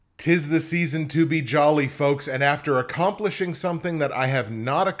'Tis the season to be jolly, folks, and after accomplishing something that I have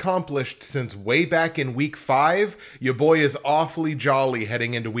not accomplished since way back in week 5, your boy is awfully jolly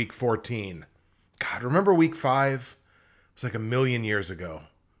heading into week 14. God, remember week 5? It was like a million years ago.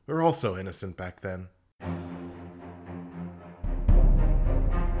 We were all so innocent back then.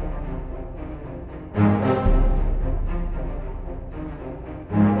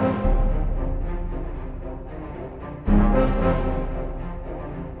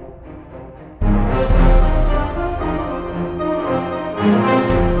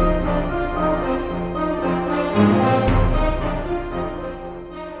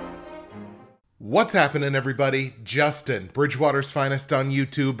 What's happening, everybody? Justin, Bridgewater's Finest on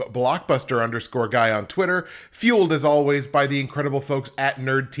YouTube, Blockbuster_guy on Twitter, fueled as always by the incredible folks at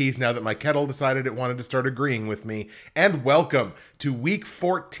NerdTees now that my kettle decided it wanted to start agreeing with me. And welcome to week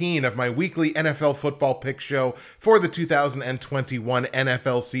 14 of my weekly NFL football pick show for the 2021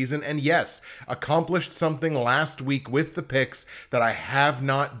 NFL season. And yes, accomplished something last week with the picks that I have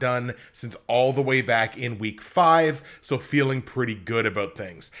not done since all the way back in week 5, so feeling pretty good about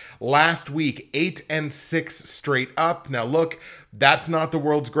things. Last week, 8-6 straight up. Now look, that's not the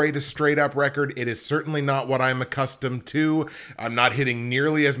world's greatest straight up record. It is certainly not what I'm accustomed to. I'm not hitting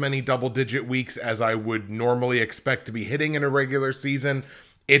nearly as many double digit weeks as I would normally expect to be hitting in a regular season.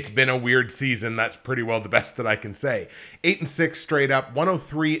 It's been a weird season. That's pretty well the best that I can say. 8-6 straight up,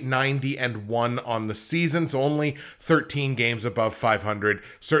 103, 90, and 1 on the season. So only 13 games above 500.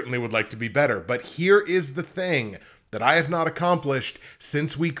 Certainly would like to be better. But here is the thing that I have not accomplished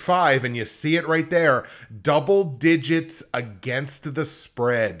since week 5, and you see it right there. Double digits against the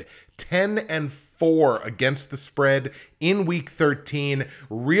spread. 10-4 against the spread in week 13.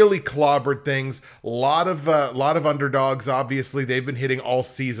 Really clobbered things. A lot of underdogs, obviously. They've been hitting all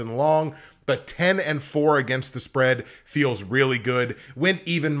season long. But 10-4 against the spread feels really good. Went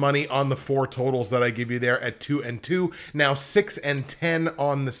even money on the 4 totals that I give you there at 2-2. Now 6-10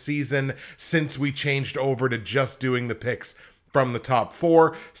 on the season since we changed over to just doing the picks from the top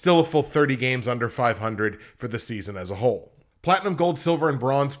 4. Still a full 30 games under 500 for the season as a whole. Platinum, gold, silver, and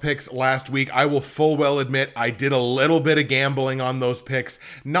bronze picks last week. I will full well admit I did a little bit of gambling on those picks,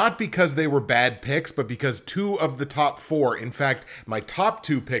 not because they were bad picks, but because 2 of the top 4, in fact, my top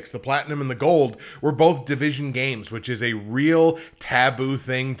 2 picks, the platinum and the gold, were both division games, which is a real taboo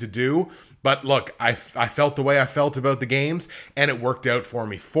thing to do. But look, I felt the way I felt about the games, and it worked out for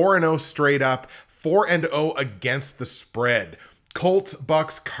me. 4-0 straight up, 4-0 against the spread. Colts,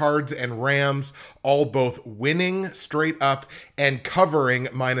 Bucks, Cards, and Rams all both winning straight up and covering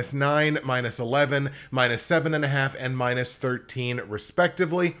 -9, -11, -7.5, and -13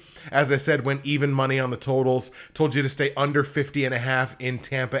 respectively. As I said, went even money on the totals. Told you to stay under 50.5 in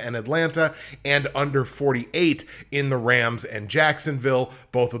Tampa and Atlanta and under 48 in the Rams and Jacksonville.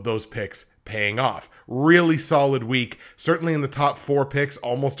 Both of those picks paying off. Really solid week. Certainly in the top 4 picks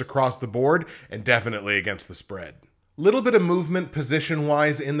almost across the board and definitely against the spread. Little bit of movement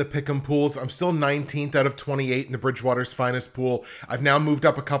position-wise in the pick'em pools. I'm still 19th out of 28 in the Bridgewater's Finest pool. I've now moved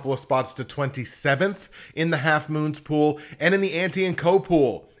up a couple of spots to 27th in the Half Moons pool and in the Ante & Co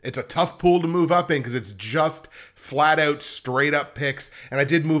pool. It's a tough pool to move up in because it's just flat out straight up picks, and I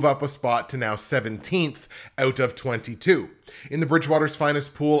did move up a spot to now 17th out of 22. In the Bridgewater's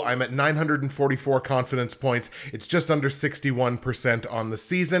Finest pool, I'm at 944 confidence points. It's just under 61% on the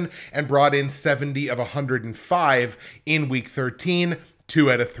season and brought in 70 of 105 in week 13. 2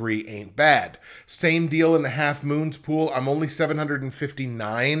 out of 3 ain't bad. Same deal in the Half Moons pool. I'm only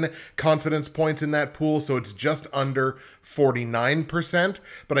 759 confidence points in that pool, so it's just under 49%,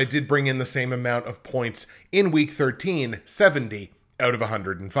 but I did bring in the same amount of points in week 13, 70 out of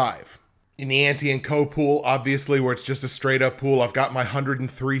 105. In the Ante & Co pool, obviously, where it's just a straight up pool, I've got my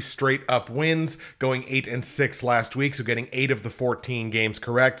 103 straight up wins, going 8-6 last week, so getting 8 of the 14 games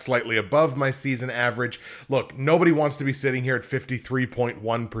correct, slightly above my season average. Look, nobody wants to be sitting here at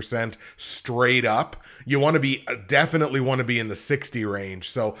 53.1% straight up. You want to be, definitely want to be in the 60 range,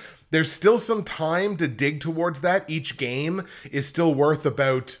 so there's still some time to dig towards that. Each game is still worth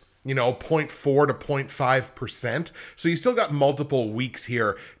about 0.4 to 0.5%. So you still got multiple weeks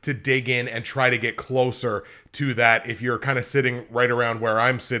here to dig in and try to get closer to that if you're kind of sitting right around where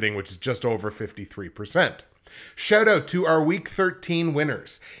I'm sitting, which is just over 53%. Shout out to our Week 13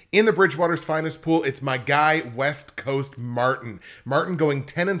 winners. In the Bridgewater's Finest pool, it's my guy, West Coast Martin. Martin going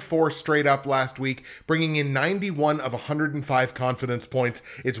 10-4 straight up last week, bringing in 91 of 105 confidence points.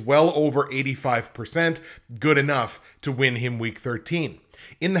 It's well over 85%. Good enough to win him Week 13.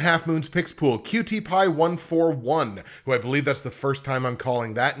 In the Half Moons picks pool, QT Pie 141, who I believe that's the first time I'm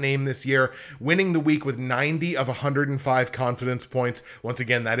calling that name this year, winning the week with 90 of 105 confidence points. Once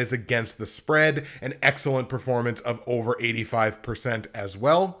again, that is against the spread, an excellent performance of over 85% as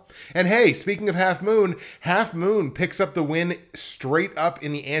well. And hey, speaking of Half Moon picks up the win straight up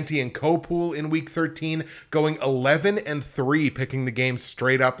in the Ante and Co pool in week 13, going 11-3, picking the game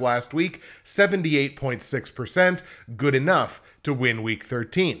straight up last week, 78.6%, good enough to win week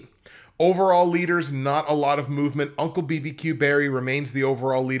 13. Overall leaders, not a lot of movement. Uncle BBQ Barry remains the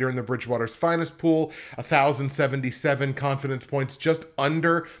overall leader in the Bridgewater's Finest pool, 1,077 confidence points, just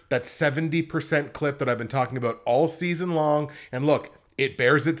under that 70% clip that I've been talking about all season long. And look, it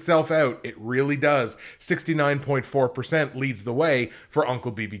bears itself out. It really does. 69.4% leads the way for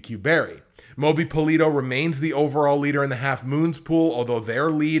Uncle BBQ Barry. Moby Polito remains the overall leader in the Half Moons pool, although their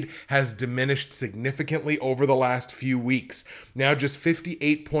lead has diminished significantly over the last few weeks. Now just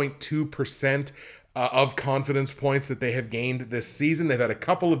 58.2% of confidence points that they have gained this season. They've had a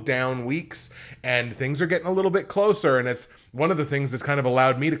couple of down weeks, and things are getting a little bit closer, and it's one of the things that's kind of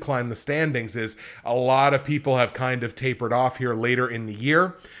allowed me to climb the standings is a lot of people have kind of tapered off here later in the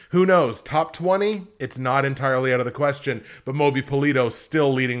year. Who knows? Top 20, it's not entirely out of the question, but Moby Polito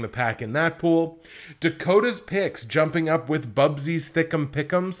still leading the pack in that pool. Dakota's Picks jumping up with Bubsy's Thick'em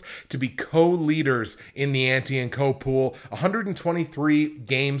Pick'ems to be co-leaders in the Ante and Co pool. 123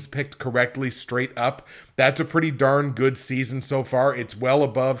 games picked correctly straight up. That's a pretty darn good season so far. It's well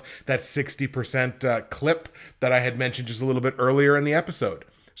above that 60% clip that I had mentioned just a little bit earlier in the episode.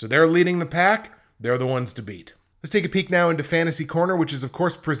 So they're leading the pack. They're the ones to beat. Let's take a peek now into Fantasy Corner, which is, of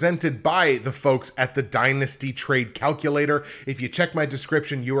course, presented by the folks at the Dynasty Trade Calculator. If you check my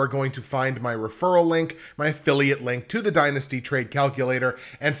description, you are going to find my referral link, my affiliate link to the Dynasty Trade Calculator,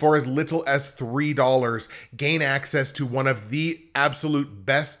 and for as little as $3, gain access to one of the absolute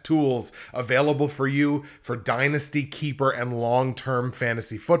best tools available for you for Dynasty, Keeper, and long-term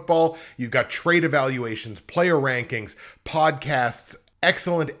fantasy football. You've got trade evaluations, player rankings, podcasts,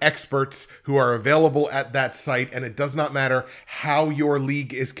 excellent experts who are available at that site, and it does not matter how your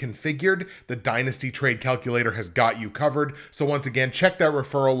league is configured, the Dynasty Trade Calculator has got you covered. So once again, check that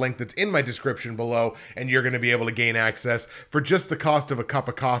referral link that's in my description below, and you're going to be able to gain access for just the cost of a cup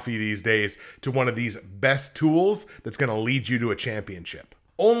of coffee these days to one of these best tools that's going to lead you to a championship.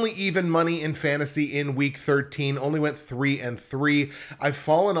 Only even money in fantasy in week 13, only went 3-3. I've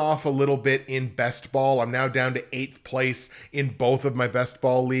fallen off a little bit in best ball. I'm now down to 8th place in both of my best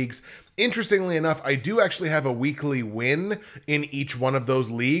ball leagues. Interestingly enough, I do actually have a weekly win in each one of those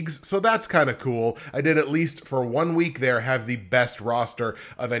leagues, so that's kind of cool. I did, at least for 1 week there, have the best roster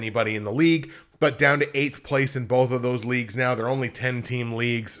of anybody in the league, but down to 8th place in both of those leagues now. They're only 10-team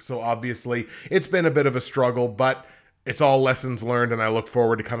leagues, so obviously it's been a bit of a struggle, but it's all lessons learned, and I look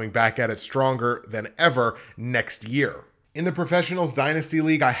forward to coming back at it stronger than ever next year. In the Professionals Dynasty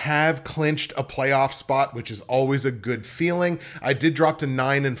League, I have clinched a playoff spot, which is always a good feeling. I did drop to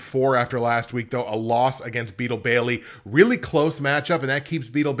 9-4 after last week, though, a loss against Beetle Bailey. Really close matchup, and that keeps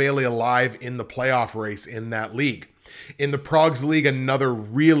Beetle Bailey alive in the playoff race in that league. In the Progs League, another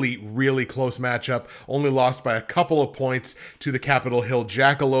really, really close matchup. Only lost by a couple of points to the Capitol Hill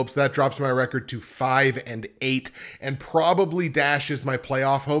Jackalopes. That drops my record to 5-8 and probably dashes my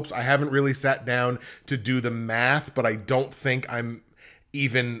playoff hopes. I haven't really sat down to do the math, but I don't think I'm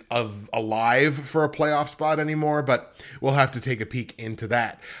even alive for a playoff spot anymore, but we'll have to take a peek into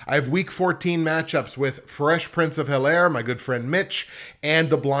that. I have week 14 matchups with Fresh Prince of Bel-Air, my good friend Mitch, and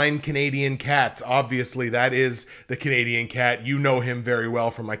the Blind Canadian Cat. Obviously, that is the Canadian Cat. You know him very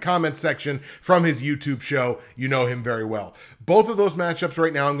well from my comment section, from his YouTube show. You know him very well. Both of those matchups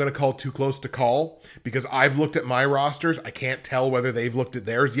right now I'm going to call too close to call because I've looked at my rosters. I can't tell whether they've looked at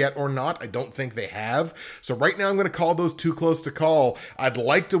theirs yet or not. I don't think they have. So right now I'm going to call those too close to call. I'd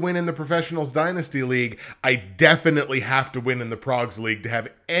like to win in the Professionals Dynasty League. I definitely have to win in the Progs League to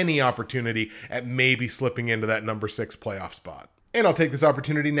have any opportunity at maybe slipping into that number 6 playoff spot. And I'll take this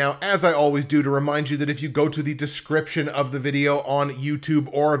opportunity now, as I always do, to remind you that if you go to the description of the video on YouTube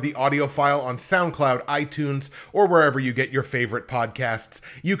or the audio file on SoundCloud, iTunes, or wherever you get your favorite podcasts,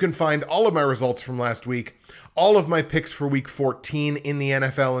 you can find all of my results from last week, all of my picks for week 14 in the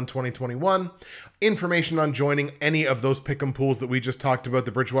NFL in 2021, information on joining any of those pick'em pools that we just talked about,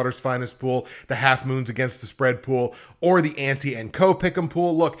 the Bridgewater's Finest pool, the Half Moons against the spread pool, or the Ante and Co pick'em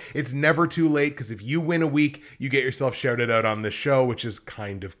pool. Look, it's never too late because if you win a week, you get yourself shouted out on this show, which is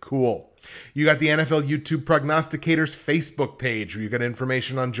kind of cool. You got the NFL YouTube Prognosticators Facebook page where you got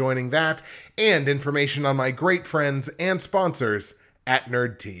information on joining that and information on my great friends and sponsors at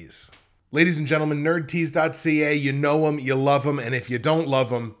Nerd Tees. Ladies and gentlemen, nerdtease.ca, you know them, you love them, and if you don't love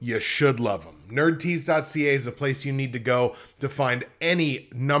them, you should love them. Nerdtease.ca is a place you need to go to find any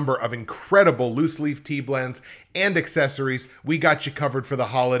number of incredible loose leaf tea blends and accessories. We got you covered for the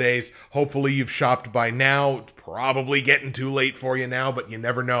holidays. Hopefully you've shopped by now. It's probably getting too late for you now, but you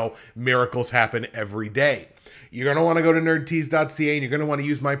never know. Miracles happen every day. You're going to want to go to nerdtease.ca and you're going to want to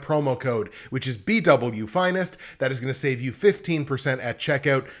use my promo code, which is BWFinest. That is going to save you 15% at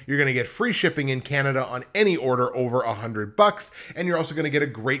checkout. You're going to get free shipping in Canada on any order over $100, and you're also going to get a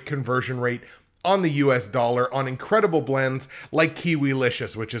great conversion rate on the US dollar on incredible blends like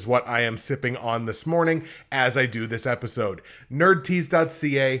Kiwilicious, which is what I am sipping on this morning as I do this episode.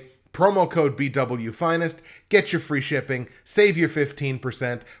 nerdtease.ca. Promo code BWFinest, get your free shipping, save your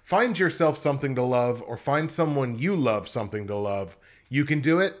 15%, find yourself something to love, or find someone you love something to love. You can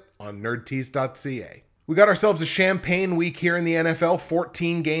do it on nerdtease.ca. We got ourselves a champagne week here in the NFL,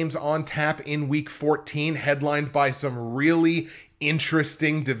 14 games on tap in week 14, headlined by some really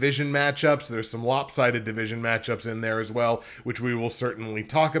interesting division matchups. There's some lopsided division matchups in there as well, which we will certainly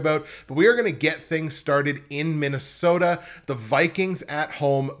talk about. But we are going to get things started in Minnesota. The Vikings at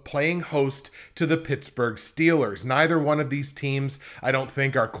home playing host to the Pittsburgh Steelers. Neither one of these teams, I don't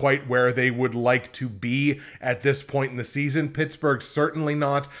think, are quite where they would like to be at this point in the season. Pittsburgh certainly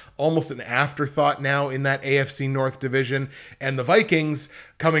not. Almost an afterthought now in that AFC North division. And the Vikings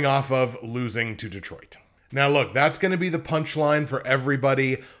coming off of losing to Detroit. Now, look, that's going to be the punchline for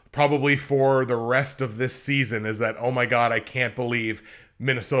everybody, probably for the rest of this season, is that, oh my God, I can't believe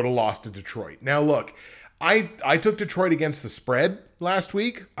Minnesota lost to Detroit. Now, look, I took Detroit against the spread last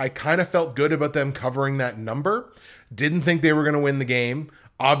week. I kind of felt good about them covering that number. Didn't think they were going to win the game.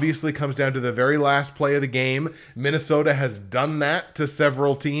 Obviously comes down to the very last play of the game. Minnesota has done that to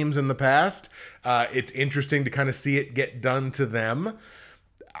several teams in the past. It's interesting to kind of see it get done to them.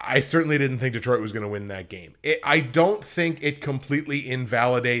 I certainly didn't think Detroit was going to win that game. I don't think it completely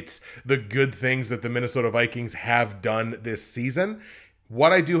invalidates the good things that the Minnesota Vikings have done this season.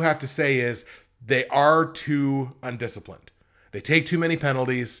 What I do have to say is they are too undisciplined. They take too many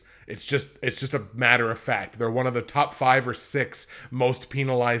penalties. It's just a matter of fact. They're one of the top 5 or 6 most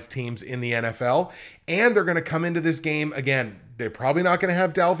penalized teams in the NFL. And they're going to come into this game, again, they're probably not going to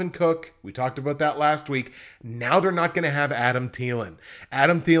have Dalvin Cook. We talked about that last week. Now they're not going to have Adam Thielen.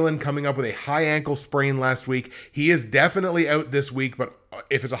 Adam Thielen coming up with a high ankle sprain last week. He is definitely out this week, but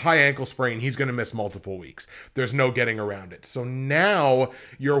if it's a high ankle sprain, he's going to miss multiple weeks. There's no getting around it. So now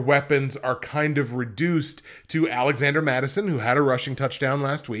your weapons are kind of reduced to Alexander Mattison, who had a rushing touchdown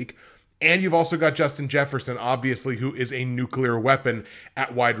last week. And you've also got Justin Jefferson, obviously, who is a nuclear weapon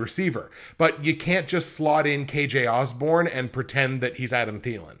at wide receiver. But you can't just slot in KJ Osborne and pretend that he's Adam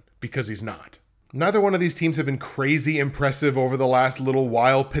Thielen, because he's not. Neither one of these teams have been crazy impressive over the last little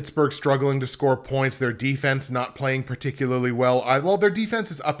while. Pittsburgh struggling to score points. Their defense not playing particularly well. Well, their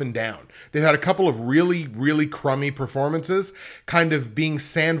defense is up and down. They've had a couple of really, really crummy performances, kind of being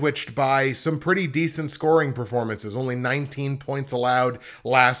sandwiched by some pretty decent scoring performances. Only 19 points allowed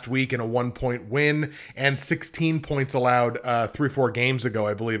last week in a 1-point win, and 16 points allowed 3-4 games ago,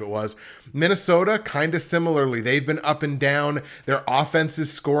 I believe it was. Minnesota, kind of similarly. They've been up and down. Their offense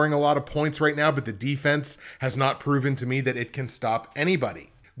is scoring a lot of points right now, but the defense has not proven to me that it can stop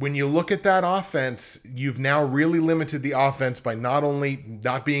anybody. When you look at that offense, you've now really limited the offense by not only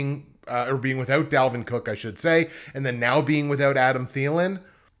not being being without Dalvin Cook, I should say, and then now being without Adam Thielen.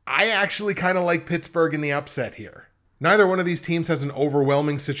 I actually kind of like Pittsburgh in the upset here. Neither one of these teams has an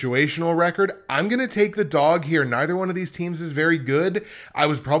overwhelming situational record. I'm going to take the dog here. Neither one of these teams is very good. I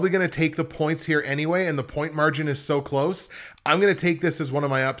was probably going to take the points here anyway, and the point margin is so close. I'm going to take this as one of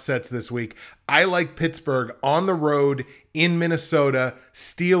my upsets this week. I like Pittsburgh on the road in Minnesota.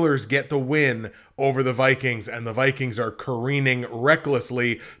 Steelers get the win over the Vikings, and the Vikings are careening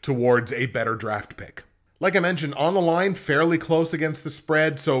recklessly towards a better draft pick. Like I mentioned, on the line, fairly close against the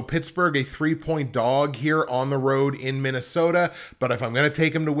spread. So Pittsburgh, a 3-point dog here on the road in Minnesota. But if I'm going to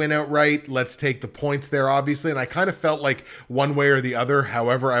take them to win outright, let's take the points there, obviously. And I kind of felt like one way or the other,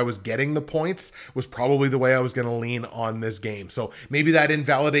 however I was getting the points, was probably the way I was going to lean on this game. So maybe that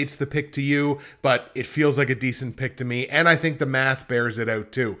invalidates the pick to you, but it feels like a decent pick to me. And I think the math bears it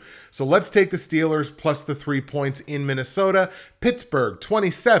out too. So let's take the Steelers plus the 3 points in Minnesota. Pittsburgh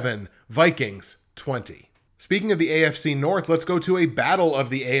 27, Vikings 20. Speaking of the AFC North, let's go to a battle of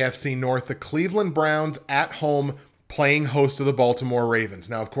the AFC North. The Cleveland Browns at home playing host to the Baltimore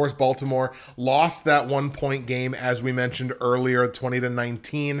Ravens. Now, of course, Baltimore lost that 1-point game, as we mentioned earlier,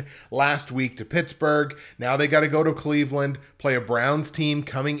 20-19 last week to Pittsburgh. Now they got to go to Cleveland, play a Browns team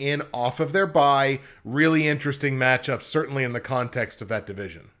coming in off of their bye. Really interesting matchup, certainly in the context of that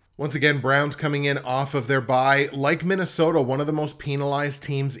division. Once again, Browns coming in off of their bye. Like Minnesota, one of the most penalized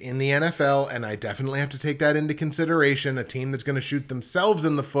teams in the NFL, and I definitely have to take that into consideration. A team that's going to shoot themselves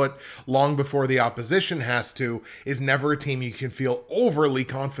in the foot long before the opposition has to is never a team you can feel overly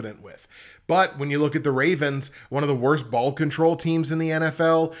confident with. But when you look at the Ravens, one of the worst ball control teams in the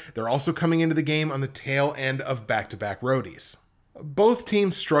NFL, they're also coming into the game on the tail end of back-to-back roadies. Both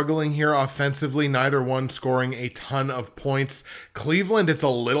teams struggling here offensively, neither one scoring a ton of points. Cleveland, it's a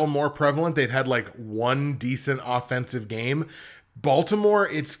little more prevalent. They've had like one decent offensive game. Baltimore,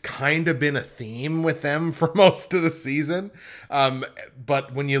 it's kind of been a theme with them for most of the season.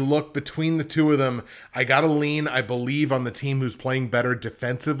 But when you look between the two of them, I got to lean, I believe, on the team who's playing better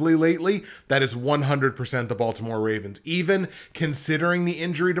defensively lately. That is 100% the Baltimore Ravens. Even considering the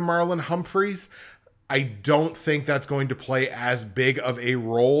injury to Marlon Humphreys, I don't think that's going to play as big of a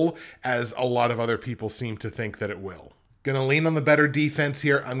role as a lot of other people seem to think that it will. Going to lean on the better defense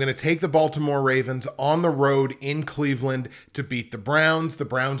here. I'm going to take the Baltimore Ravens on the road in Cleveland to beat the Browns. The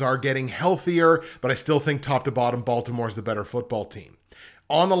Browns are getting healthier, but I still think top to bottom, Baltimore is the better football team.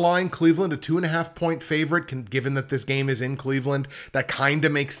 On the line, Cleveland, a 2.5-point favorite, given that this game is in Cleveland. That kind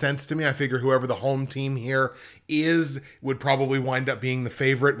of makes sense to me. I figure whoever the home team here is would probably wind up being the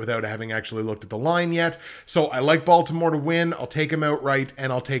favorite without having actually looked at the line yet. So I like Baltimore to win. I'll take them outright,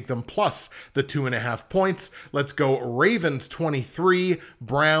 and I'll take them plus the 2.5 points. Let's go Ravens 23,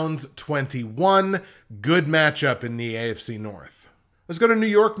 Browns 21. Good matchup in the AFC North. Let's go to New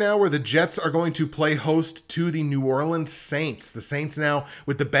York now, where the Jets are going to play host to the New Orleans Saints. The Saints now,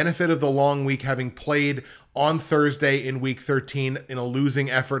 with the benefit of the long week, having played on Thursday in Week 13 in a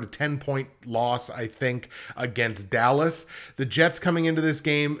losing effort, a 10-point loss, I think, against Dallas. The Jets coming into this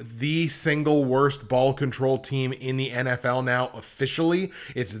game, the single worst ball control team in the NFL now officially.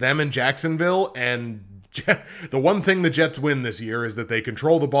 It's them and Jacksonville, and the one thing the Jets win this year is that they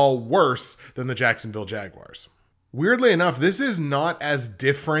control the ball worse than the Jacksonville Jaguars. Weirdly enough, this is not as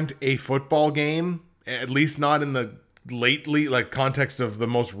different a football game, at least not in the lately, like, context of the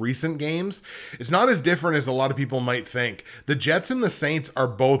most recent games. It's not as different as a lot of people might think. The Jets and the Saints are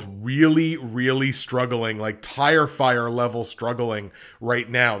both really, really struggling, like tire fire level struggling right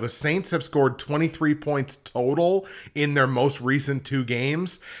now. The Saints have scored 23 points total in their most recent 2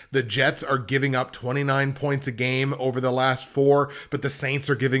 games. The Jets are giving up 29 points a game over the last 4, but the Saints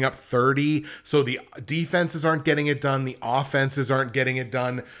are giving up 30. So the defenses aren't getting it done. The offenses aren't getting it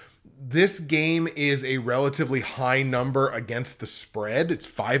done. This game is a relatively high number against the spread. It's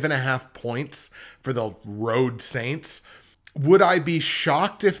 5.5 points for the road Saints. Would I be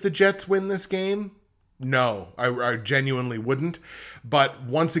shocked if the Jets win this game? No, I genuinely wouldn't. But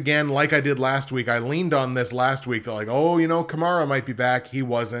once again, like I did last week, I leaned on this last week. They're like, oh, Kamara might be back. He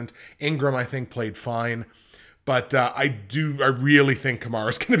wasn't. Ingram, I think, played fine. But I really think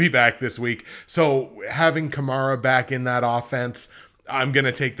Kamara's going to be back this week. So having Kamara back in that offense, I'm going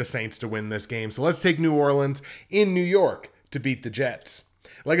to take the Saints to win this game. So let's take New Orleans in New York to beat the Jets.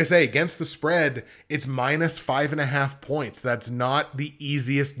 Like I say, against the spread, it's minus 5.5 points. That's not the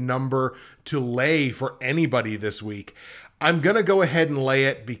easiest number to lay for anybody this week. I'm going to go ahead and lay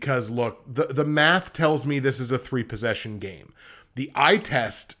it because, look, the math tells me this is a 3-possession game. The eye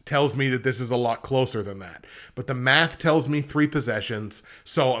test tells me that this is a lot closer than that. But the math tells me 3 possessions.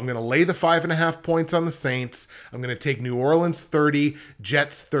 So I'm going to lay the 5.5 points on the Saints. I'm going to take New Orleans 30,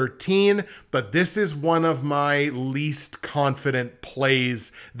 Jets 13. But this is one of my least confident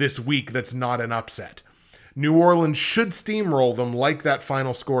plays this week that's not an upset. New Orleans should steamroll them like that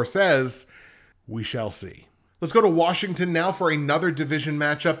final score says. We shall see. Let's go to Washington now for another division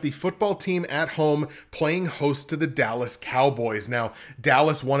matchup. The football team at home playing host to the Dallas Cowboys. Now,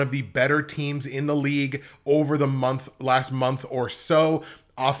 Dallas, one of the better teams in the league over the last month or so.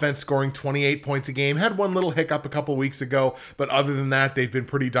 Offense scoring 28 points a game. Had one little hiccup a couple weeks ago, but other than that, they've been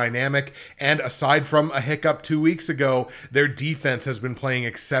pretty dynamic. And aside from a hiccup 2 weeks ago, their defense has been playing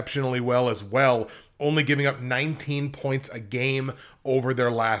exceptionally well as well, only giving up 19 points a game over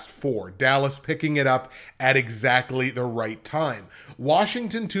their last 4. Dallas picking it up at exactly the right time.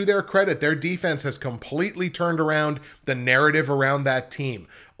 Washington, to their credit, their defense has completely turned around the narrative around that team,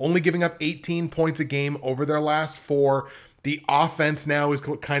 only giving up 18 points a game over their last 4. The offense now is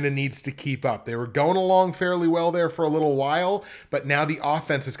what kind of needs to keep up. They were going along fairly well there for a little while, but now the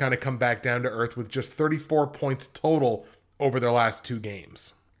offense has kind of come back down to earth with just 34 points total over their last 2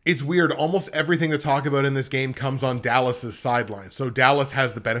 games. It's weird. Almost everything to talk about in this game comes on Dallas's sideline. So Dallas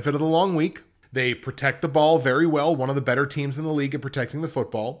has the benefit of the long week. They protect the ball very well, one of the better teams in the league at protecting the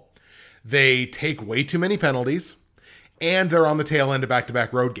football. They take way too many penalties. And they're on the tail end of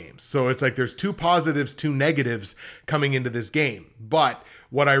back-to-back road games. So it's like there's 2 positives, 2 negatives coming into this game. But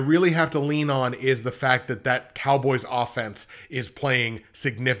What I really have to lean on is the fact that Cowboys offense is playing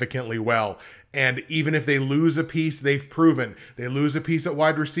significantly well. And even if they lose a piece, they've proven they lose a piece at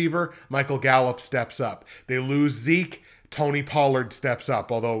wide receiver, Michael Gallup steps up. They lose Zeke, Tony Pollard steps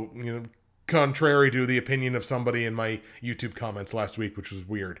up. Although, contrary to the opinion of somebody in my YouTube comments last week, which was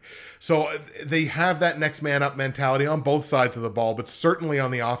weird. So they have that next man up mentality on both sides of the ball, but certainly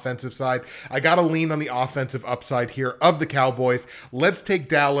on the offensive side. I got to lean on the offensive upside here of the Cowboys. Let's take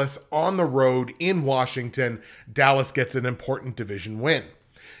Dallas on the road in Washington. Dallas gets an important division win.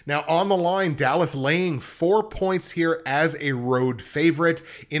 Now on the line, Dallas laying 4 points here as a road favorite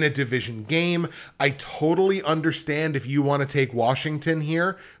in a division game. I totally understand if you want to take Washington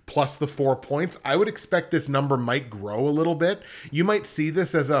here plus the 4 points. I would expect this number might grow a little bit. You might see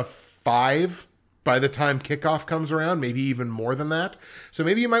this as a 5 by the time kickoff comes around, maybe even more than that. So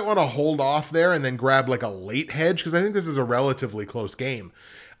maybe you might want to hold off there and then grab like a late hedge, because I think this is a relatively close game.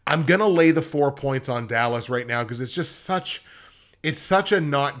 I'm going to lay the 4 points on Dallas right now because it's such a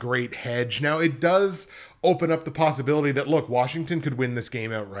not great hedge. Now, it does open up the possibility that, look, Washington could win this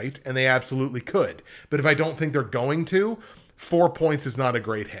game outright, and they absolutely could. But if I don't think they're going to, 4 points is not a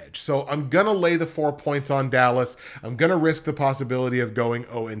great hedge. So I'm going to lay the 4 points on Dallas. I'm going to risk the possibility of going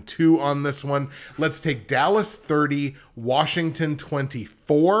 0-2 on this one. Let's take Dallas 30, Washington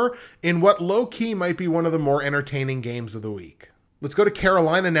 24, in what low-key might be one of the more entertaining games of the week. Let's go to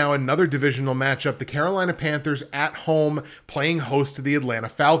Carolina now, another divisional matchup. The Carolina Panthers at home playing host to the Atlanta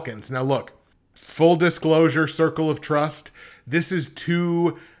Falcons. Now look, full disclosure, circle of trust, this is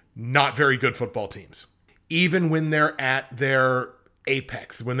two not very good football teams. Even when they're at their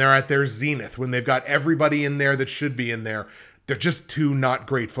apex, when they're at their zenith, when they've got everybody in there that should be in there, they're just two not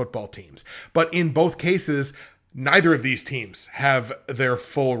great football teams. But in both cases, neither of these teams have their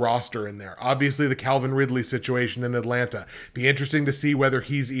full roster in there. Obviously, the Calvin Ridley situation in Atlanta. Be interesting to see whether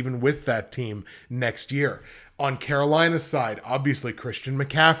he's even with that team next year. On Carolina's side, obviously Christian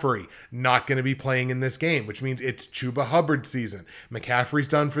McCaffrey not going to be playing in this game, which means it's Chuba Hubbard season. McCaffrey's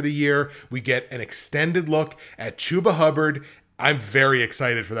done for the year. We get an extended look at Chuba Hubbard. I'm very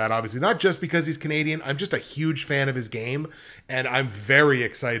excited for that, obviously. Not just because he's Canadian. I'm just a huge fan of his game, and I'm very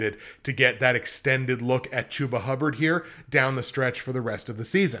excited to get that extended look at Chuba Hubbard here down the stretch for the rest of the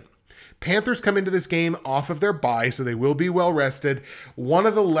season. Panthers come into this game off of their bye, so they will be well rested. One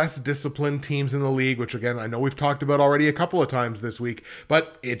of the less disciplined teams in the league, which again, I know we've talked about already a couple of times this week,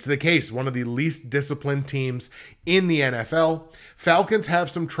 but it's the case. One of the least disciplined teams in the NFL. Falcons have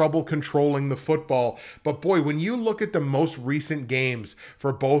some trouble controlling the football, but boy, when you look at the most recent games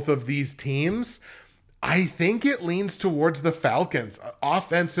for both of these teams, I think it leans towards the Falcons.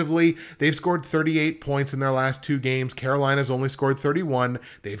 Offensively, they've scored 38 points in their last two games. Carolina's only scored 31.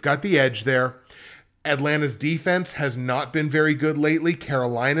 They've got the edge there. Atlanta's defense has not been very good lately.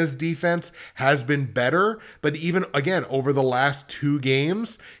 Carolina's defense has been better, but even, again, over the last two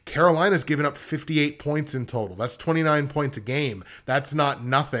games, Carolina's given up 58 points in total. That's 29 points a game. That's not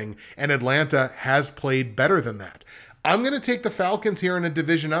nothing, and Atlanta has played better than that. I'm going to take the Falcons here in a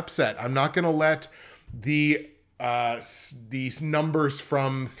division upset. I'm not going to let these numbers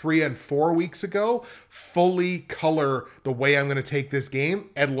from 3 and 4 weeks ago fully color the way I'm going to take this game.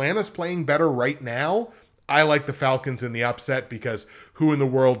 Atlanta's playing better right now. I like the Falcons in the upset because who in the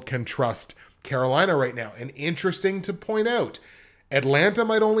world can trust Carolina right now? And interesting to point out, Atlanta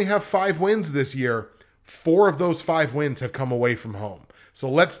might only have 5 wins this year. 4 of those 5 wins have come away from home. So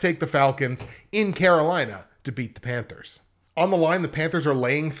let's take the Falcons in Carolina to beat the Panthers. On the line, the Panthers are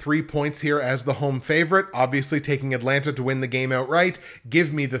laying 3 points here as the home favorite, obviously taking Atlanta to win the game outright.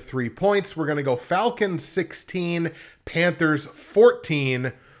 Give me the 3 points. We're going to go Falcons 16, Panthers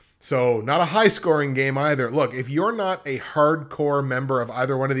 14. So not a high-scoring game either. Look, if you're not a hardcore member of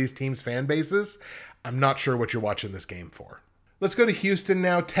either one of these teams' fan bases, I'm not sure what you're watching this game for. Let's go to Houston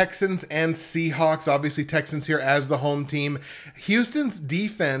now. Texans and Seahawks. Obviously, Texans here as the home team. Houston's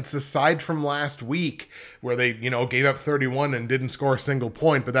defense, aside from last week, where they, gave up 31 and didn't score a single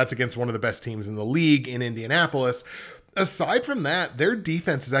point, but that's against one of the best teams in the league in Indianapolis. Aside from that, their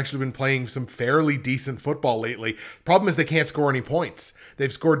defense has actually been playing some fairly decent football lately. Problem is they can't score any points.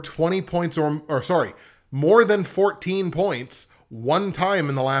 They've scored 20 points more than 14 points one time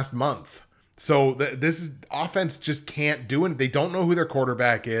in the last month. So this offense just can't do it. They don't know who their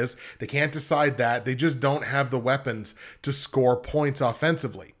quarterback is. They can't decide that. They just don't have the weapons to score points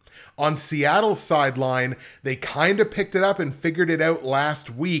offensively. On Seattle's sideline, they kind of picked it up and figured it out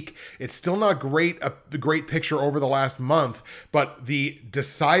last week. It's still not a great picture over the last month, but the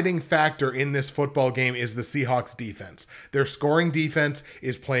deciding factor in this football game is the Seahawks defense. Their scoring defense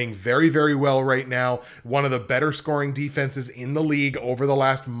is playing very, very well right now. One of the better scoring defenses in the league over the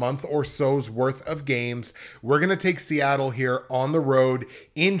last month or so's worth of games. We're going to take Seattle here on the road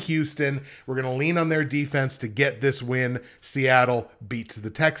in Houston. We're going to lean on their defense to get this win. Seattle beats the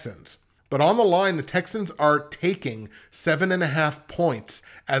Texans. But on the line, the Texans are taking 7.5 points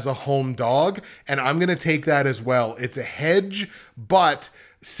as a home dog, and I'm going to take that as well. It's a hedge, but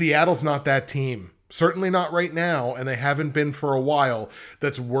Seattle's not that team. Certainly not right now, and they haven't been for a while,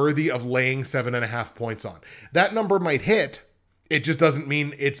 that's worthy of laying 7.5 points on. That number might hit. It just doesn't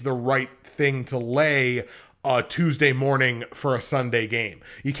mean it's the right thing to lay Tuesday morning for a Sunday game.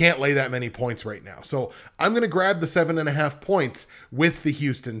 You can't lay that many points right now. So I'm going to grab the 7.5 points with the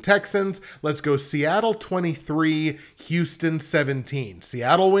Houston Texans. Let's go Seattle 23, Houston 17.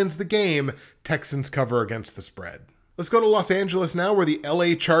 Seattle wins the game. Texans cover against the spread. Let's go to Los Angeles now, where the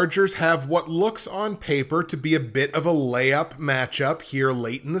LA Chargers have what looks on paper to be a bit of a layup matchup here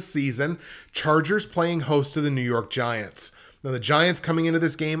late in the season. Chargers playing host to the New York Giants. Now, the Giants coming into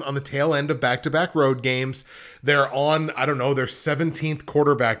this game on the tail end of back-to-back road games. They're on, their 17th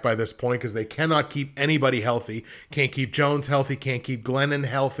quarterback by this point because they cannot keep anybody healthy. Can't keep Jones healthy, can't keep Glennon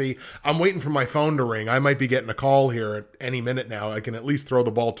healthy. I'm waiting for my phone to ring. I might be getting a call here at any minute now. I can at least throw the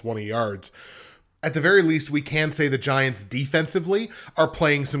ball 20 yards. At the very least, we can say the Giants defensively are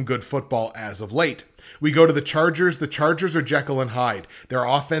playing some good football as of late. We go to the Chargers. The Chargers are Jekyll and Hyde. Their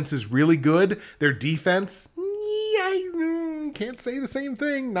offense is really good. Their defense, can't say the same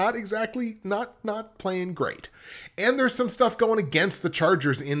thing. Not exactly, not playing great. And there's some stuff going against the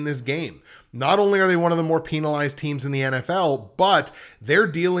Chargers in this game. Not only are they one of the more penalized teams in the NFL, but they're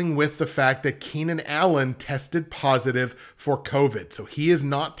dealing with the fact that Keenan Allen tested positive for COVID. So he is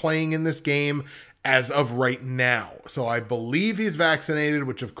not playing in this game as of right now. So I believe he's vaccinated,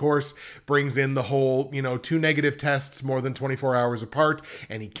 which of course brings in the whole, 2 negative tests more than 24 hours apart,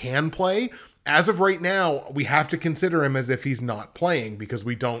 and he can play. As of right now, we have to consider him as if he's not playing because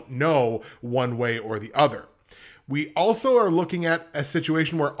we don't know one way or the other. We also are looking at a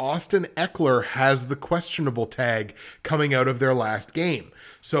situation where Austin Eckler has the questionable tag coming out of their last game.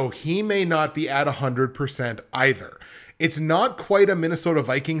 So he may not be at 100% either. It's not quite a Minnesota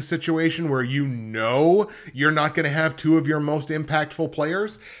Vikings situation where you're not going to have two of your most impactful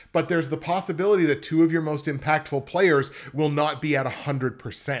players, but there's the possibility that two of your most impactful players will not be at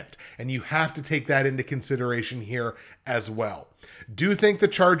 100%, and you have to take that into consideration here as well. Do think the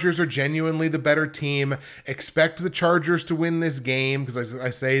Chargers are genuinely the better team. Expect the Chargers to win this game because, as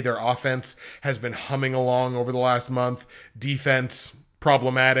I say, their offense has been humming along over the last month. Defense,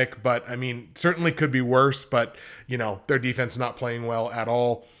 problematic, but certainly could be worse, but their defense not playing well at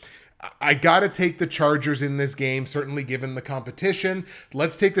all. I got to take the Chargers in this game, certainly given the competition.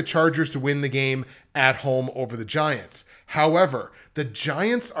 Let's take the Chargers to win the game at home over the Giants. However, the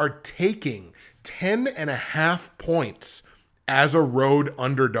Giants are taking 10.5 points as a road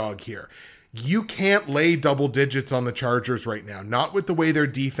underdog here. You can't lay double digits on the Chargers right now, not with the way their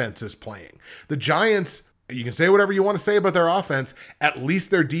defense is playing. The Giants, you can say whatever you want to say about their offense, at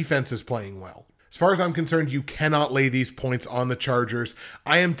least their defense is playing well. As far as I'm concerned, you cannot lay these points on the Chargers.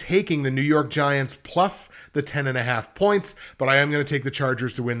 I am taking the New York Giants plus the 10.5 points, but I am going to take the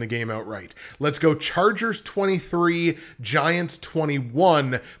Chargers to win the game outright. Let's go Chargers 23, Giants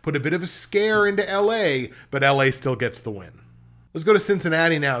 21. Put a bit of a scare into LA, but LA still gets the win. Let's go to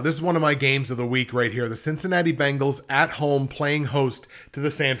Cincinnati now. This is one of my games of the week right here. The Cincinnati Bengals at home playing host to the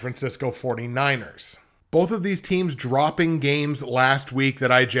San Francisco 49ers. Both of these teams dropping games last week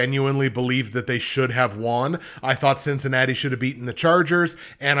that I genuinely believed that they should have won. I thought Cincinnati should have beaten the Chargers,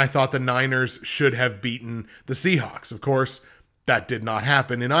 and I thought the Niners should have beaten the Seahawks. Of course, that did not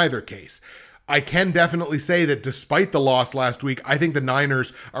happen in either case. I can definitely say that despite the loss last week, I think the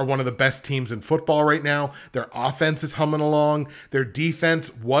Niners are one of the best teams in football right now. Their offense is humming along. Their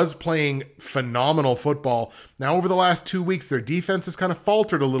defense was playing phenomenal football. Now, over the last 2 weeks, their defense has kind of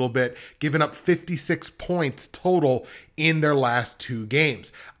faltered a little bit, giving up 56 points total in their last 2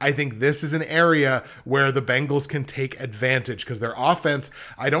 games. I think this is an area where the Bengals can take advantage because their offense,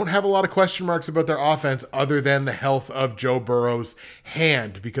 I don't have a lot of question marks about their offense other than the health of Joe Burrow's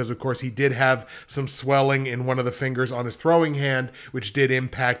hand because, of course, he did have some swelling in one of the fingers on his throwing hand, which did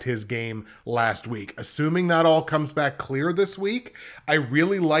impact his game last week. Assuming that all comes back clear this week, I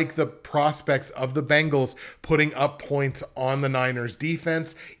really like the prospects of the Bengals putting up points on the Niners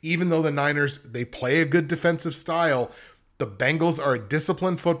defense, even though the Niners, they play a good defensive style. The Bengals are a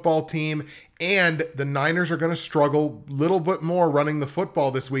disciplined football team, and the Niners are going to struggle a little bit more running the football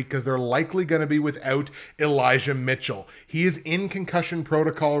this week because they're likely going to be without Elijah Mitchell. He is in concussion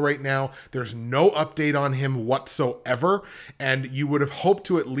protocol right now. There's no update on him whatsoever, and you would have hoped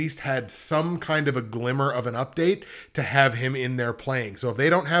to at least had some kind of a glimmer of an update to have him in there playing. So if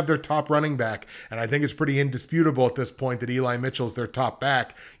they don't have their top running back, and I think it's pretty indisputable at this point that Eli Mitchell's their top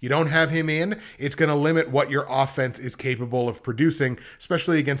back, you don't have him in, it's going to limit what your offense is capable of producing,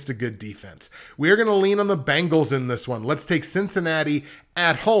 especially against a good defense. We are going to lean on the Bengals in this one. Let's take Cincinnati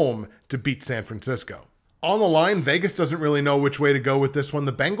at home to beat San Francisco. On the line, Vegas doesn't really know which way to go with this one.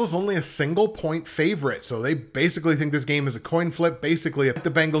 The Bengals only a single-point favorite, so they basically think this game is a coin flip. Basically, if the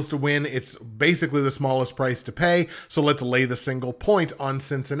Bengals to win, it's basically the smallest price to pay, so let's lay the single point on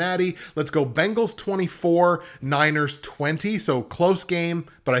Cincinnati. Let's go Bengals 24, Niners 20, so close game,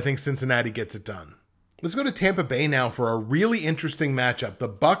 but I think Cincinnati gets it done. Let's go to Tampa Bay now for a really interesting matchup. The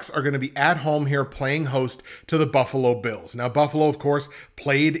Bucks are going to be at home here playing host to the Buffalo Bills. Now, Buffalo, of course,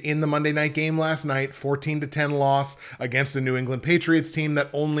 played in the Monday night game last night, 14-10 loss against the New England Patriots team that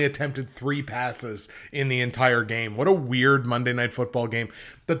only attempted 3 passes in the entire game. What a weird Monday night football game.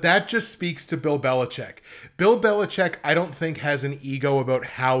 But that just speaks to Bill Belichick. Bill Belichick, I don't think, has an ego about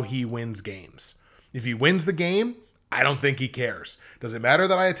how he wins games. If he wins the game, I don't think he cares. Does it matter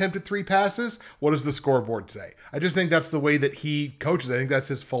that I attempted 3 passes? What does the scoreboard say? I just think that's the way that he coaches. I think that's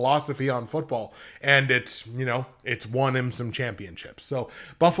his philosophy on football. And it's won him some championships. So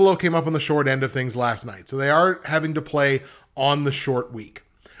Buffalo came up on the short end of things last night. So they are having to play on the short week.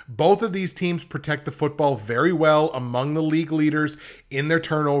 Both of these teams protect the football very well, among the league leaders in their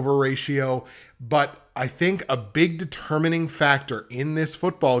turnover ratio. But I think a big determining factor in this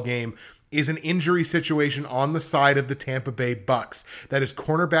football game is an injury situation on the side of the Tampa Bay Bucks. That is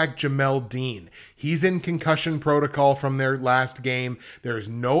cornerback Jamel Dean. He's in concussion protocol from their last game. There is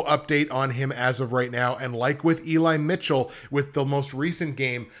no update on him as of right now. And like with Eli Mitchell with the most recent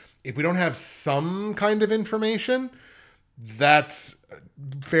game, if we don't have some kind of information, that's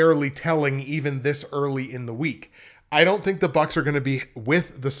fairly telling even this early in the week. I don't think the Bucks are going to be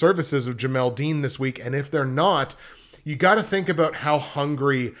with the services of Jamel Dean this week. And if they're not, you got to think about how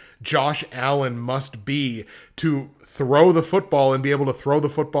hungry Josh Allen must be to throw the football and be able to throw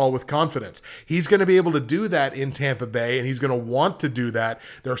the football with confidence. He's going to be able to do that in Tampa Bay, and he's going to want to do that.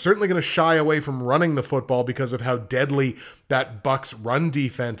 They're certainly going to shy away from running the football because of how deadly that Bucks run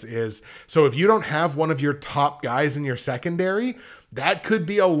defense is. So if you don't have one of your top guys in your secondary, that could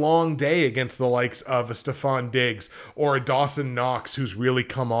be a long day against the likes of a Stephon Diggs or a Dawson Knox, who's really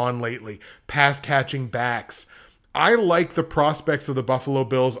come on lately, pass-catching backs. I like the prospects of the Buffalo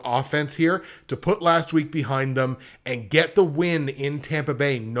Bills offense here to put last week behind them and get the win in Tampa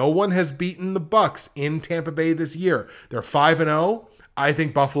Bay. No one has beaten the Bucks in Tampa Bay this year. They're 5-0. I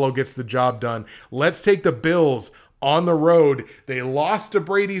think Buffalo gets the job done. Let's take the Bills on the road. They lost to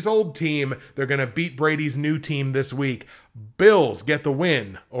Brady's old team. They're going to beat Brady's new team this week. Bills get the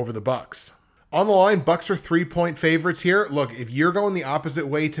win over the Bucks. On the line, Bucks are 3-point favorites here. Look, if you're going the opposite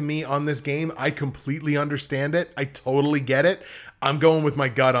way to me on this game, I completely understand it. I totally get it. I'm going with my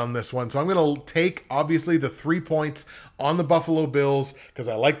gut on this one. So I'm going to take, obviously, the 3 points on the Buffalo Bills because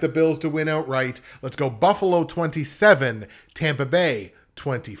I like the Bills to win outright. Let's go Buffalo 27, Tampa Bay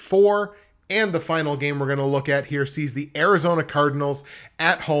 24. And the final game we're going to look at here sees the Arizona Cardinals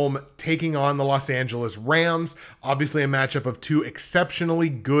at home taking on the Los Angeles Rams. Obviously a matchup of 2 exceptionally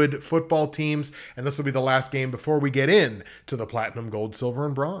good football teams. And this will be the last game before we get in to the platinum, gold, silver,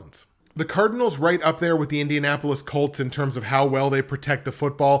 and bronze. The Cardinals right up there with the Indianapolis Colts in terms of how well they protect the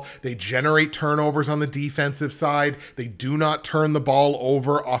football. They generate turnovers on the defensive side. They do not turn the ball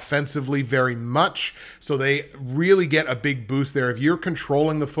over offensively very much. So they really get a big boost there. If you're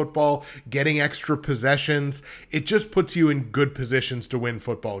controlling the football, getting extra possessions, it just puts you in good positions to win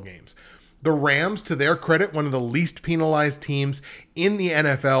football games. The Rams, to their credit, one of the least penalized teams in the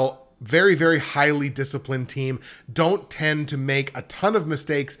NFL. Very, very highly disciplined team, don't tend to make a ton of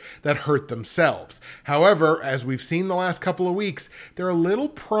mistakes that hurt themselves. However, as we've seen the last couple of weeks, they're a little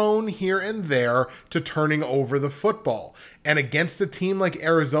prone here and there to turning over the football. And against a team like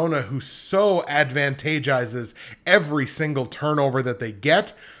Arizona, who so advantageizes every single turnover that they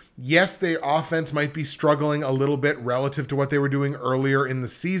get, yes, their offense might be struggling a little bit relative to what they were doing earlier in the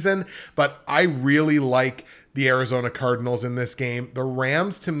season, but I really like the Arizona Cardinals in this game. The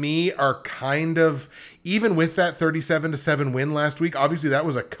Rams, to me, are kind of, even with that 37-7 win last week, obviously that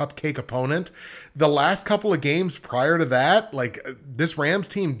was a cupcake opponent. The last couple of games prior to that, like, this Rams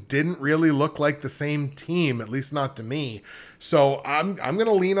team didn't really look like the same team, at least not to me. So I'm going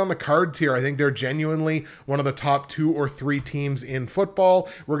to lean on the Cards here. I think they're genuinely one of the top 2 or 3 teams in football.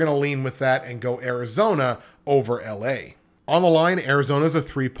 We're going to lean with that and go Arizona over LA. On the line, Arizona's a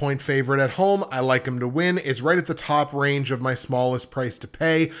 3-point favorite at home. I like them to win. It's right at the top range of my smallest price to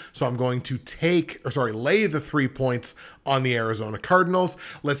pay. So I'm going to lay the 3 points on the Arizona Cardinals.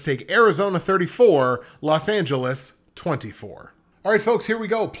 Let's take Arizona 34, Los Angeles 24. All right, folks, here we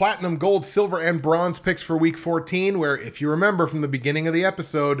go. Platinum, gold, silver, and bronze picks for week 14, where if you remember from the beginning of the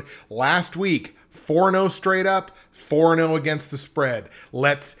episode, last week, 4-0 straight up, 4-0 against the spread.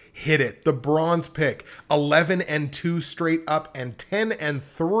 Let's hit it. The bronze pick, 11-2 straight up and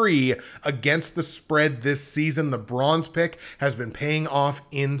 10-3 against the spread this season. The bronze pick has been paying off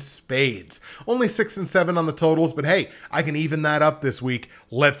in spades. Only 6-7 on the totals, but hey, I can even that up this week.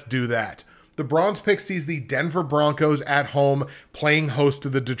 Let's do that. The bronze pick sees the Denver Broncos at home playing host to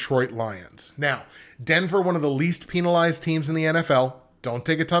the Detroit Lions. Now, Denver, one of the least penalized teams in the NFL. Don't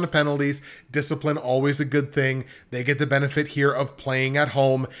take a ton of penalties. Discipline, always a good thing. They get the benefit here of playing at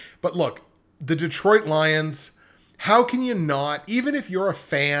home. But look, the Detroit Lions, how can you not, even if you're a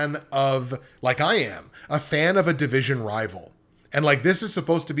fan of, like I am, a fan of a division rival, and like this is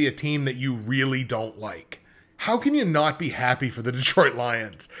supposed to be a team that you really don't like, how can you not be happy for the Detroit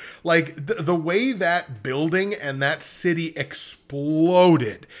Lions? Like the way that building and that city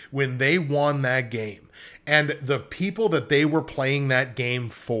exploded when they won that game, and the people that they were playing that game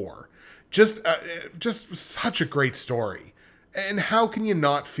for, just such a great story. And how can you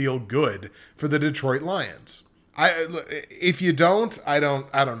not feel good for the Detroit Lions? If you don't, I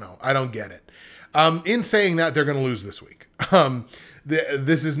don't know. I don't get it. In saying that, they're going to lose this week.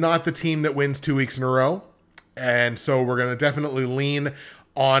 This is not the team that wins 2 weeks in a row. And so we're going to definitely lean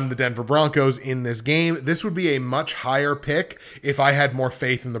on the Denver Broncos in this game. This would be a much higher pick if I had more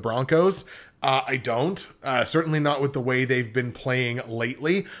faith in the Broncos. I don't. Certainly not with the way they've been playing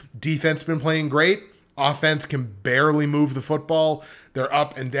lately. Defense been playing great. Offense can barely move the football. They're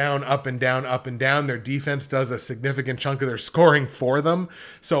up and down, up and down, up and down. Their defense does a significant chunk of their scoring for them.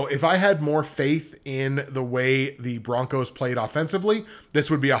 So if I had more faith in the way the Broncos played offensively, this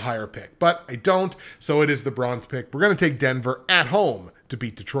would be a higher pick. But I don't, so it is the bronze pick. We're going to take Denver at home to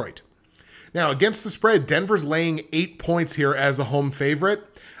beat Detroit. Now, against the spread, Denver's laying 8 points here as a home favorite.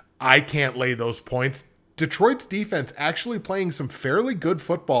 I can't lay those points. Detroit's defense actually playing some fairly good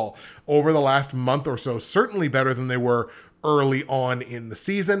football over the last month or so, certainly better than they were early on in the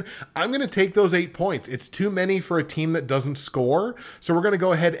season. I'm going to take those 8 points. It's too many for a team that doesn't score, so we're going to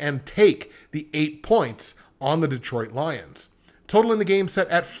go ahead and take the 8 points on the Detroit Lions. Total in the game set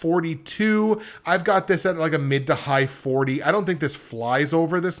at 42. I've got this at like a mid to high 40. I don't think this flies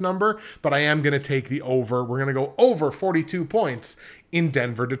over this number, but I am going to take the over. We're going to go over 42 points in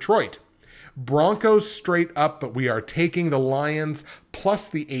Denver, Detroit. Broncos straight up, but we are taking the Lions plus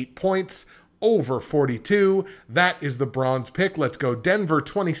the 8 points over 42. That is the bronze pick. Let's go Denver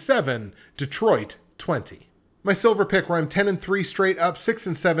 27, Detroit 20. My silver pick, where I'm 10-3 straight up,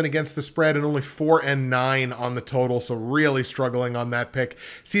 6-7 against the spread, and only 4-9 on the total, so really struggling on that pick,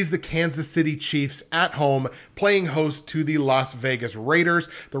 sees the Kansas City Chiefs at home playing host to the Las Vegas Raiders.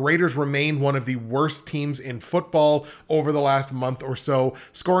 The Raiders remain one of the worst teams in football over the last month or so,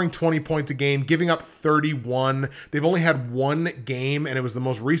 scoring 20 points a game, giving up 31. They've only had one game, and it was the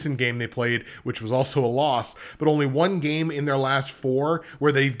most recent game they played, which was also a loss, but only one game in their last 4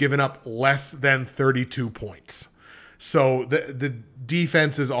 where they've given up less than 32 points. So the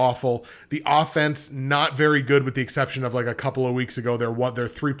defense is awful. The offense, not very good with the exception of like a couple of weeks ago, their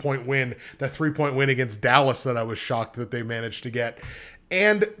 3-point win, that 3-point win against Dallas that I was shocked that they managed to get.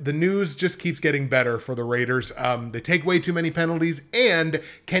 And the news just keeps getting better for the Raiders. They take way too many penalties, and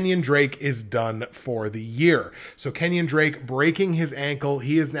Kenyon Drake is done for the year. So Kenyon Drake breaking his ankle.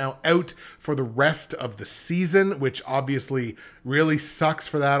 He is now out for the rest of the season, which obviously really sucks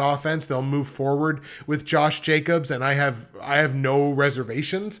for that offense. They'll move forward with Josh Jacobs, and I have no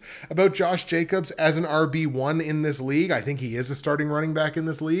reservations about Josh Jacobs as an RB1 in this league. I think he is a starting running back in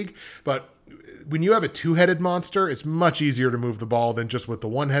this league, but when you have a two-headed monster, it's much easier to move the ball than just with the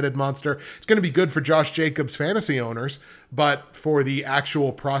one-headed monster. It's going to be good for Josh Jacobs fantasy owners, but for the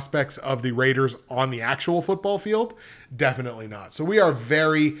actual prospects of the Raiders on the actual football field, definitely not. So we are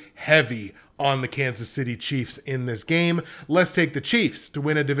very heavy on the Kansas City Chiefs in this game. Let's take the Chiefs to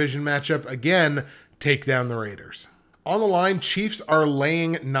win a division matchup. Again, take down the Raiders. On the line, Chiefs are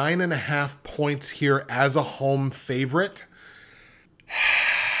laying 9.5 points here as a home favorite.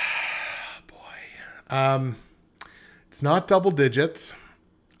 Boy. It's not double digits.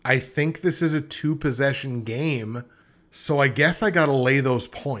 I think this is a 2-possession game. So I guess I got to lay those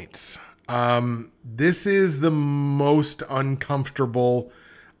points. This is the most uncomfortable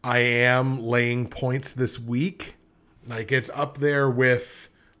I am laying points this week. Like, it's up there with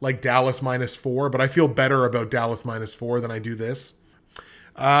like Dallas -4, but I feel better about Dallas -4 than I do this.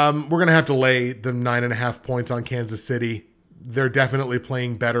 We're going to have to lay the 9.5 points on Kansas City. They're definitely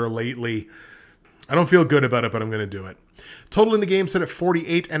playing better lately. I don't feel good about it, but I'm going to do it. Total in the game set at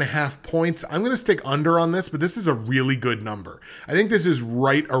 48.5 points. I'm going to stick under on this, but this is a really good number. I think this is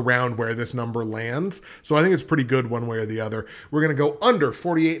right around where this number lands, so I think it's pretty good one way or the other. We're going to go under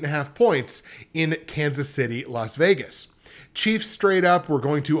 48.5 points in Kansas City, Las Vegas. Chiefs straight up, we're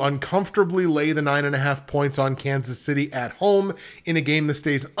going to uncomfortably lay the 9.5 points on Kansas City at home in a game that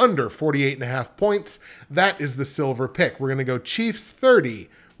stays under 48.5 points. That is the silver pick. We're going to go Chiefs 30,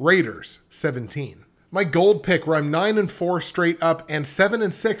 Raiders 17. My gold pick, where I'm 9-4 straight up and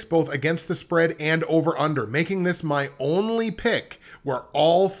 7-6 both against the spread and over under, making this my only pick where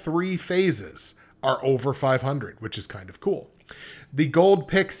all three phases are over 500, which is kind of cool. The gold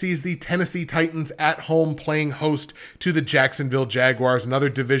pick sees the Tennessee Titans at home playing host to the Jacksonville Jaguars, another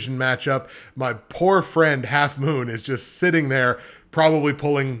division matchup. My poor friend Half Moon is just sitting there probably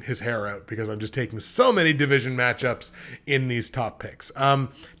pulling his hair out because I'm just taking so many division matchups in these top picks.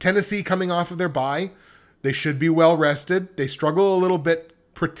 Tennessee coming off of their bye. They should be well rested. They struggle a little bit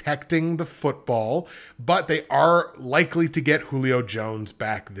protecting the football, but they are likely to get Julio Jones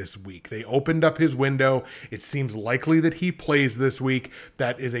back this week. They opened up his window. It seems likely that he plays this week.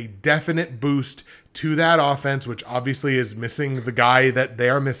 That is a definite boost to that offense, which obviously is missing the guy that they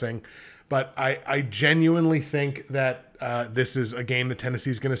are missing. But I genuinely think that this is a game that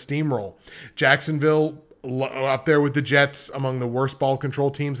Tennessee's going to steamroll. Jacksonville up there with the Jets, among the worst ball control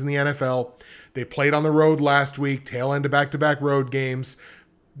teams in the NFL. They played on the road last week, tail end of back-to-back road games.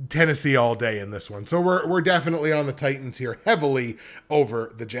 Tennessee all day in this one. So we're definitely on the Titans here, heavily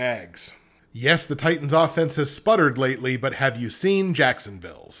over the Jags. Yes, the Titans offense has sputtered lately, but have you seen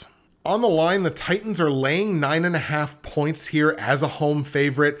Jacksonville's? On the line, the Titans are laying 9.5 points here as a home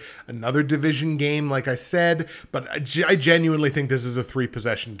favorite. Another division game, like I said, but I genuinely think this is a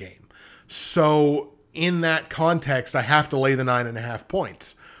 3-possession game. So in that context, I have to lay the 9.5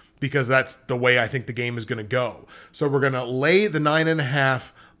 points because that's the way I think the game is going to go. So we're going to lay the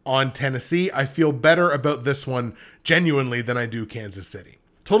 9.5 on Tennessee. I feel better about this one genuinely than I do Kansas City.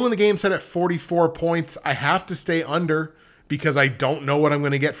 Total in the game set at 44 points. I have to stay under because I don't know what I'm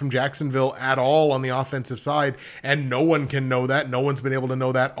going to get from Jacksonville at all on the offensive side, and no one can know that. No one's been able to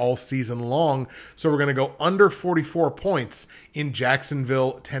know that all season long. So we're going to go under 44 points in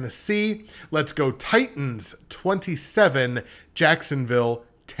Jacksonville, Tennessee. Let's go Titans 27, Jacksonville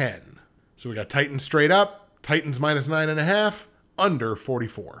 10. So we got Titans straight up, Titans -9.5, under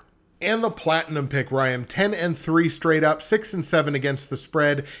 44. And the platinum pick, where I am 10-3 straight up, 6-7 against the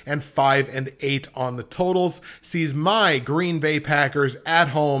spread, and 5-8 on the totals, sees my Green Bay Packers at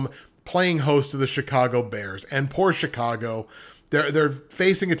home playing host to the Chicago Bears. And poor Chicago, they're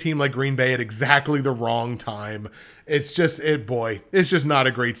facing a team like Green Bay at exactly the wrong time. It's just it's just not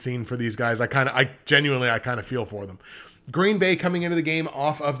a great scene for these guys. I genuinely feel for them. Green Bay coming into the game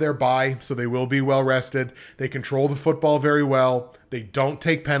off of their bye, so they will be well rested. They control the football very well. They don't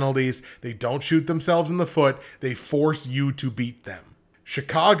take penalties. They don't shoot themselves in the foot. They force you to beat them.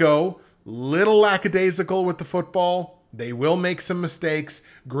 Chicago, little lackadaisical with the football. They will make some mistakes.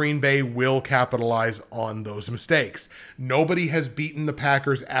 Green Bay will capitalize on those mistakes. Nobody has beaten the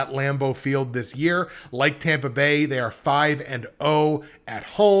Packers at Lambeau Field this year. Like Tampa Bay, they are 5-0 at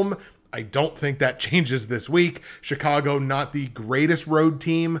home. I don't think that changes this week. Chicago, not the greatest road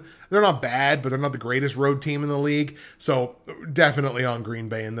team. They're not bad, but they're not the greatest road team in the league. So definitely on Green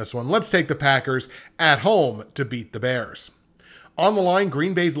Bay in this one. Let's take the Packers at home to beat the Bears. On the line,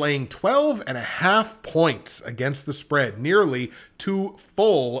 Green Bay's laying 12.5 points against the spread, nearly 2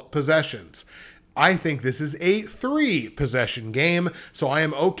 full possessions. I think this is a 3-possession game, so I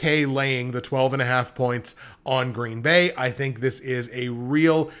am okay laying the 12.5 points on Green Bay. I think this is a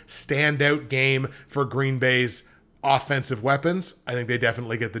real standout game for Green Bay's offensive weapons. I think they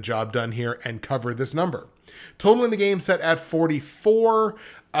definitely get the job done here and cover this number. Total in the game set at 44.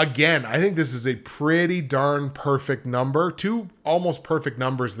 Again, I think this is a pretty darn perfect number. 2 almost perfect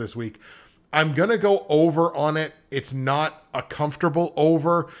numbers this week. I'm going to go over on it. It's not a comfortable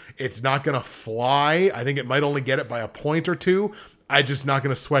over. It's not going to fly. I think it might only get it by a point or two. I'm just not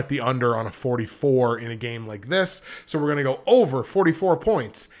going to sweat the under on a 44 in a game like this. So we're going to go over 44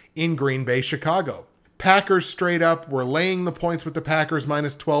 points in Green Bay, Chicago. Packers straight up. We're laying the points with the Packers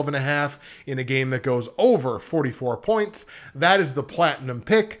minus 12.5 in a game that goes over 44 points. That is the platinum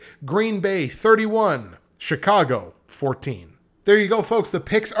pick. Green Bay 31, Chicago 14. There you go, folks. The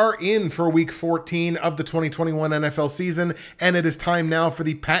picks are in for week 14 of the 2021 NFL season, and it is time now for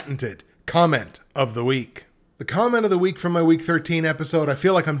the patented comment of the week. The comment of the week from my week 13 episode, I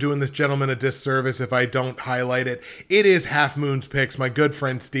feel like I'm doing this gentleman a disservice if I don't highlight it. It is Half Moon's Picks, my good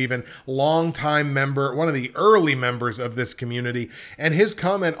friend Steven, longtime member, one of the early members of this community. And his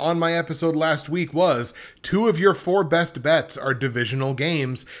comment on my episode last week was, 2 of your 4 best bets are divisional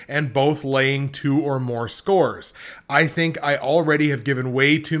games and both laying 2 or more scores. I think I already have given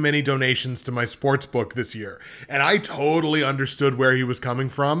way too many donations to my sports book this year. And I totally understood where he was coming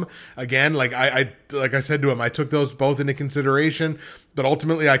from. Again, like I said to him, I took those both into consideration, but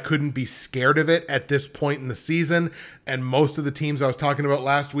ultimately I couldn't be scared of it at this point in the season. And most of the teams I was talking about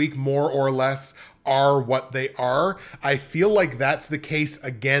last week, more or less, are what they are. I feel like that's the case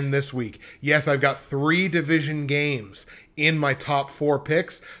again this week. Yes, I've got 3 division games in my top 4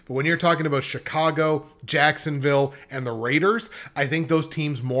 picks, but when you're talking about Chicago, Jacksonville, and the Raiders, I think those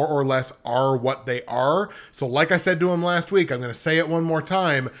teams more or less are what they are. So like I said to him last week, I'm going to say it one more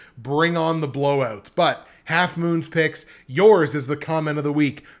time, bring on the blowouts. But Half Moon's Picks, yours is the comment of the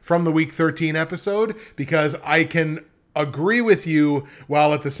week from the week 13 episode, because I can agree with you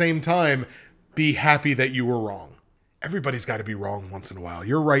while at the same time be happy that you were wrong. Everybody's got to be wrong once in a while.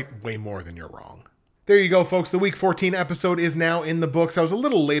 You're right way more than you're wrong. There you go, folks. The week 14 episode is now in the books. I was a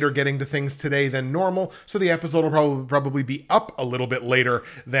little later getting to things today than normal, so the episode will probably be up a little bit later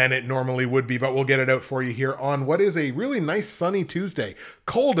than it normally would be, but we'll get it out for you here on what is a really nice sunny Tuesday.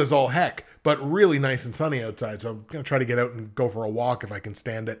 Cold as all heck, but really nice and sunny outside, so I'm going to try to get out and go for a walk if I can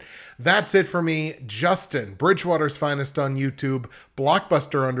stand it. That's it for me. Justin, Bridgewater's Finest on YouTube,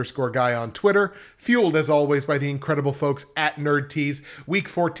 Blockbuster_guy on Twitter, fueled as always by the incredible folks at NerdTees. Week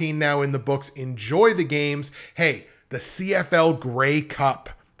 14 now in the books. Enjoy the games. Hey, the CFL Grey Cup.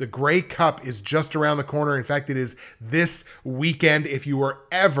 The Grey Cup is just around the corner. In fact, it is this weekend. If you were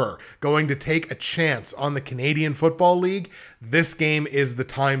ever going to take a chance on the Canadian Football League, this game is the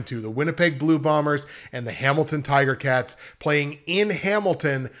time to. The Winnipeg Blue Bombers and the Hamilton Tiger Cats playing in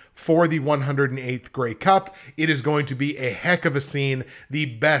Hamilton for the 108th Grey Cup. It is going to be a heck of a scene, the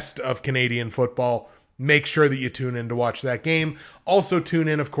best of Canadian football. Make sure that you tune in to watch that game. Also tune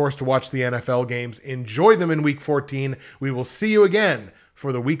in, of course, to watch the NFL games. Enjoy them in Week 14. We will see you again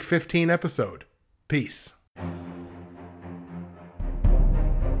for the Week 15 episode. Peace.